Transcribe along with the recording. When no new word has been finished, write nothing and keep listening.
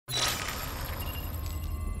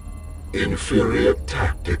Inferior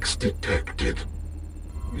tactics detected.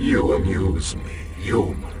 You amuse me,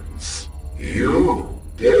 humans. You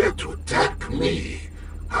dare to attack me?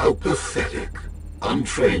 How pathetic.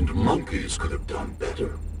 Untrained monkeys could have done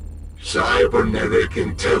better. Cybernetic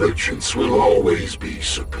intelligence will always be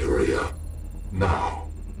superior. Now,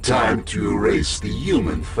 time to erase the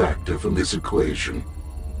human factor from this equation.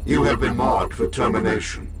 You have been marked for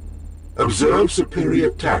termination. Observe superior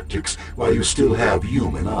tactics while you still have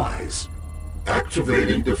human eyes.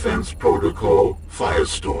 Activating Defense Protocol,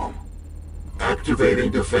 Firestorm.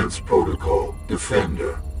 Activating Defense Protocol,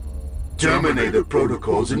 Defender. Terminator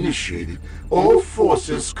protocols initiated. All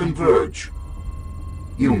forces converge.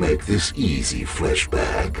 You make this easy,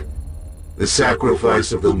 fleshbag. The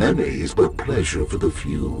sacrifice of the many is but pleasure for the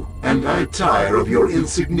few, and I tire of your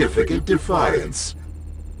insignificant defiance.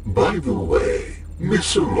 By the way,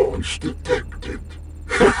 missile launch detected.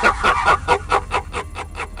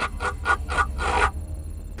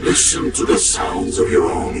 Listen to the sounds of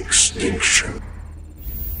your own extinction.